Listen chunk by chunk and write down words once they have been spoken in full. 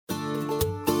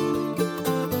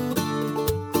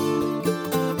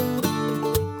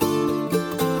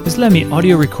Islami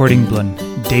audio recording blun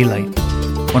Daylight.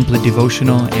 One play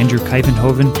devotional Andrew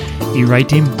Kuyvenhoven,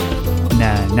 Ritim,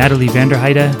 na Natalie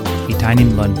Vanderheide,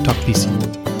 tainim blun pisin.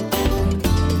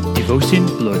 Devotion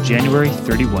below January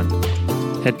 31.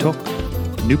 Head talk,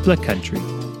 Nupela Kantri.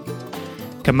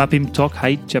 Kamapim Tok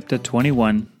Hait, chapter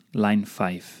 21, line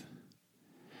 5.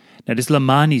 Na dis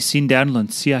lamani sindaun lun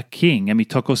sia king, emi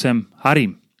olsem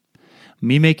Harim.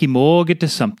 Me mekim olgeta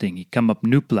samting, I kamap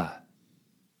Nupela.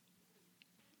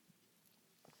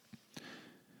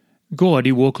 God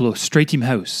I walk lo stretim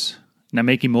haus, na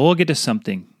mekim olgeta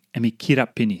samting, emi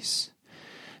kirap pinis.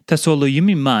 Tasol lo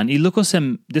Yumi man, I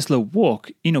olsem dis lo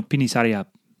walk, ino pinis hariap.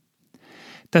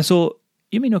 Tasol,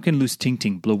 Yumi no ken lose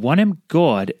tinting, blo wanem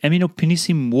God, emi no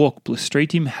pinisim walk, blo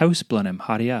stretim haus blanem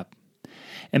hariap.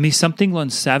 Emi something lon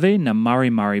save na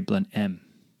marimari blan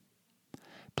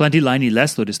Planti lain I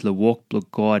les lo dis lo walk, blo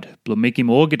God, blo mekim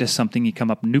olgeta something I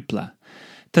kamap Nupela.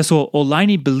 Tasol o lain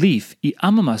I belief, I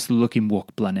amamas lo lukim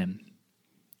walk blanem.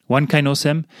 Wankain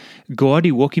olsem, God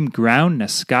I wokim ground na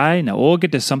sky na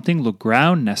olgeta something lo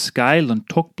ground na sky lon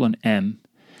tok blon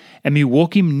Emi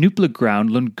wokim Nupela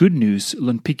ground lon good news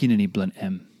lon pikinini blon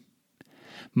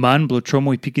Man blo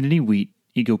tromoy pikinini wheat,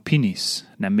 I go pinis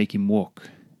na make him walk.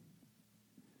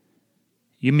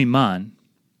 Yumi man,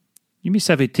 Yumi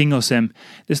save ting olsem,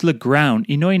 this lo ground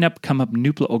I noin up kamap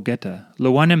Nupela olgeta,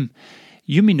 lo wanem,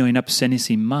 Yumi noin up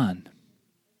pinisim man.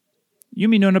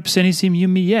 Yumi noin up pinisim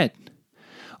Yumi yet.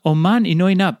 O man I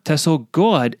noin up tasol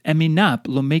God emi nap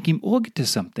lo make him olgeta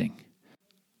something.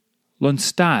 Lon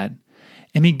stad,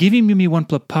 emi give him Yumi one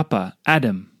papa,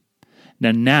 Adam.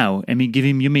 Now emi give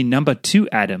him Yumi number 2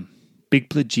 Adam,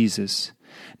 Bikpela Jisas.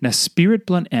 Na spirit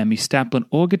blon I stap blon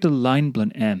olgeta lain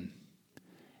blon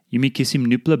Yumi kiss him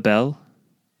Nupela bell,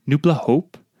 Nupela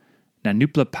hope, na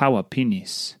Nupela power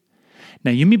pinis. Na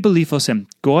Yumi believe olsem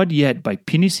God yet by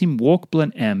pinisim walk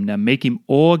blon na make him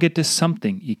olgeta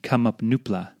something I come up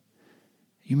Nupela.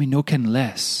 Yumi no can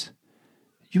less.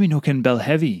 Yumi no can bell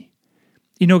heavy.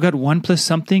 I no got 1 plus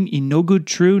something I no good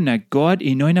true na God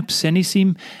I noin up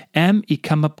pinisim I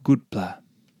come up good pla.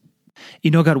 I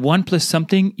no got 1 plus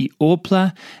something I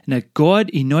opla na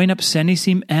God I noin up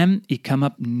pinisim I come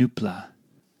up Nupela.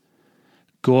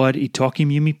 God I talk him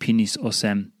Yumi pinis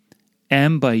olsem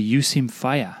by use him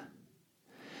fire.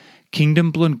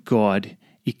 Kingdom blon God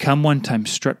I come one time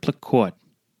stretpla court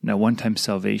na one time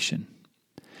salvation.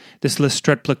 This la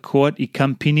stretpla court I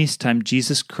come pinis time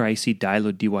Jisas Krais I die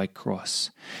lo dy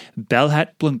cross.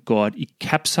 Belhat blon God I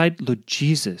capside lo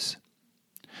Jesus.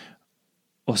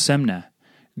 Olsemna,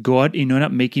 God I no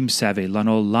not make him save lan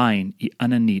o lain I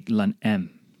ananit lan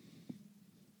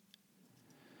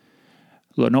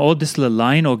Lo no all this la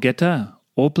lain olgeta,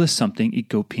 all plus something I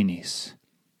go pinis.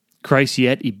 Christ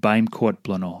yet I baim court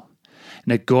blono.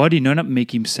 Na God I no not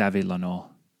make him save lano.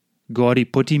 God I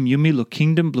put him Yumi lo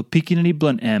kingdom blo pikinini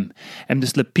blon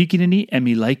this la pikinini I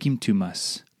like him too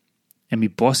mas.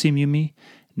 Emi boss him Yumi,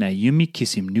 na Yumi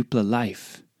kiss him Nupela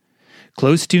life.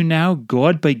 Close to now,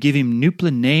 God by give him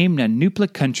Nupela name na Nupela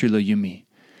Kantri lo Yumi.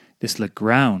 This la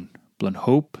ground blon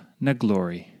hope na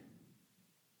glory.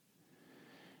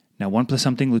 Now 1 plus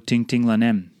something lo ting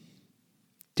lan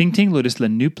ting lo this la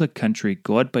Nupela Kantri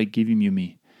God by give him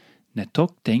Yumi. Na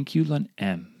talk thank you lan